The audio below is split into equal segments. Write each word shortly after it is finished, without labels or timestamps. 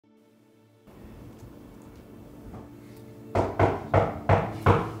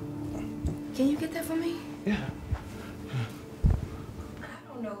can you get that for me? Yeah.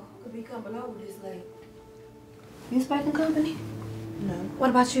 I don't know. Could be coming over this late. You spiking company? No.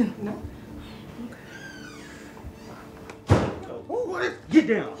 What about you? No. Get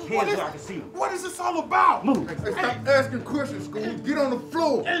down. Hands so I can see them. What is this all about? Move. Hey, stop asking questions, School. Get on the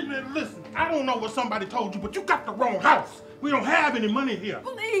floor. Hey, man, listen. I don't know what somebody told you, but you got the wrong house. We don't have any money here.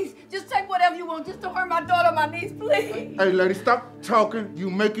 Please, just take whatever you want. Just don't hurt my daughter or my niece, please. Hey, lady, stop talking. You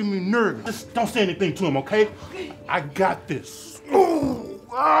making me nervous. Just don't say anything to him, okay? I got this. Ooh,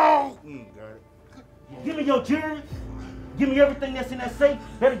 oh. Give me your jewelry. Give me everything that's in that safe.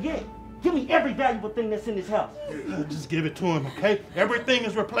 Better yet, give me every valuable thing that's in this house. Just give it to him, okay? Everything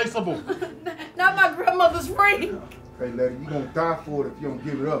is replaceable. Not my grandmother's ring. Hey, lady, you gonna die for it if you don't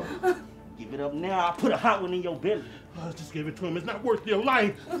give it up. Give it up now. I'll put a hot one in your belly. Just give it to him. It's not worth your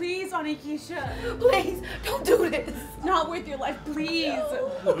life. Please, Auntie Keisha. Please, don't do this. It's not worth your life, please.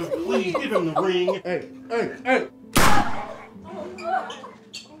 Please give him the ring. Hey, hey, hey.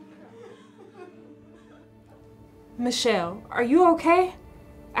 Michelle, are you okay?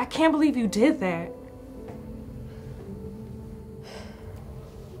 I can't believe you did that.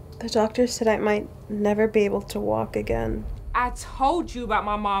 The doctor said I might never be able to walk again. I told you about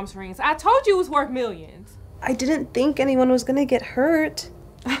my mom's rings. I told you it was worth millions. I didn't think anyone was gonna get hurt.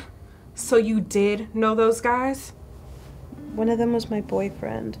 So you did know those guys? One of them was my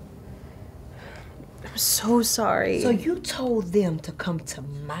boyfriend. I'm so sorry. So you told them to come to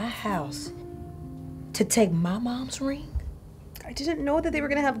my house to take my mom's ring? I didn't know that they were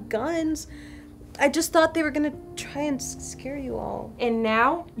gonna have guns. I just thought they were gonna try and scare you all. And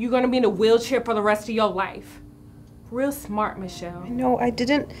now you're gonna be in a wheelchair for the rest of your life. Real smart, Michelle. No, I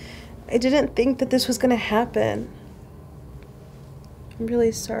didn't think that this was gonna happen. I'm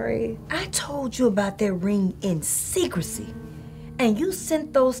really sorry. I told you about that ring in secrecy. And you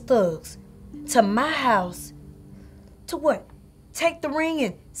sent those thugs to my house to what? Take the ring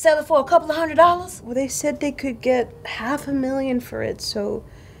and sell it for a couple of $100? Well, they said they could get $500,000 for it, so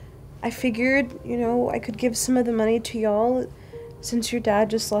I figured, you know, I could give some of the money to y'all since your dad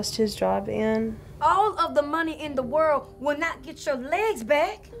just lost his job, and all of the money in the world will not get your legs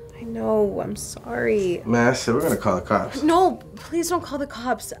back. I know, I'm sorry. Man, I said we're gonna call the cops. No, please don't call the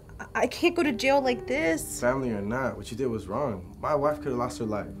cops. I can't go to jail like this. Family or not, what you did was wrong. My wife could have lost her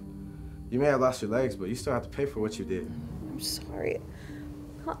life. You may have lost your legs, but you still have to pay for what you did. I'm sorry.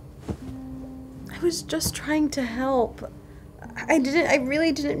 I was just trying to help. I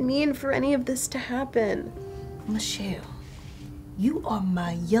really didn't mean for any of this to happen. Michelle, you are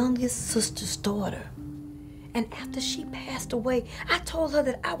my youngest sister's daughter. And after she passed away, I told her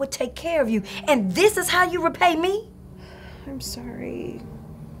that I would take care of you. And this is how you repay me? I'm sorry.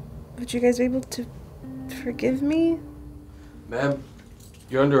 Would you guys be able to forgive me? Ma'am,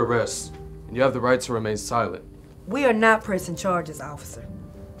 you're under arrest, and you have the right to remain silent. We are not pressing charges, officer.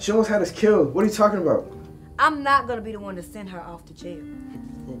 She almost had us killed. What are you talking about? I'm not gonna be the one to send her off to jail.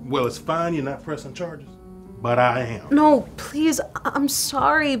 Well, it's fine you're not pressing charges, but I am. No, please, I'm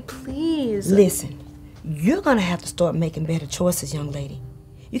sorry, please. Listen, you're gonna have to start making better choices, young lady.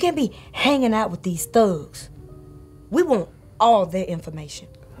 You can't be hanging out with these thugs. We want all their information.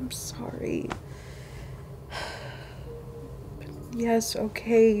 I'm sorry. Yes,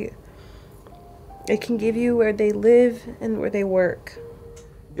 okay. I can give you where they live and where they work.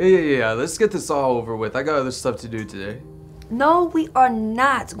 Yeah. Let's get this all over with. I got other stuff to do today. No, we are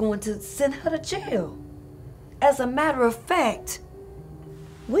not going to send her to jail. As a matter of fact,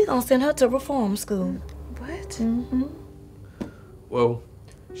 we're gonna send her to reform school. What? Mm-hmm. Well,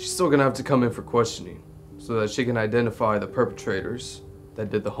 she's still gonna have to come in for questioning so that she can identify the perpetrators that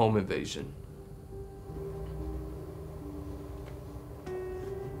did the home invasion.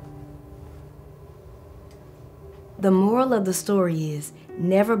 The moral of the story is,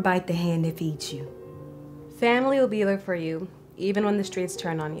 never bite the hand that feeds you. Family will be there for you, even when the streets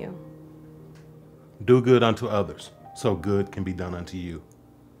turn on you. Do good unto others, so good can be done unto you.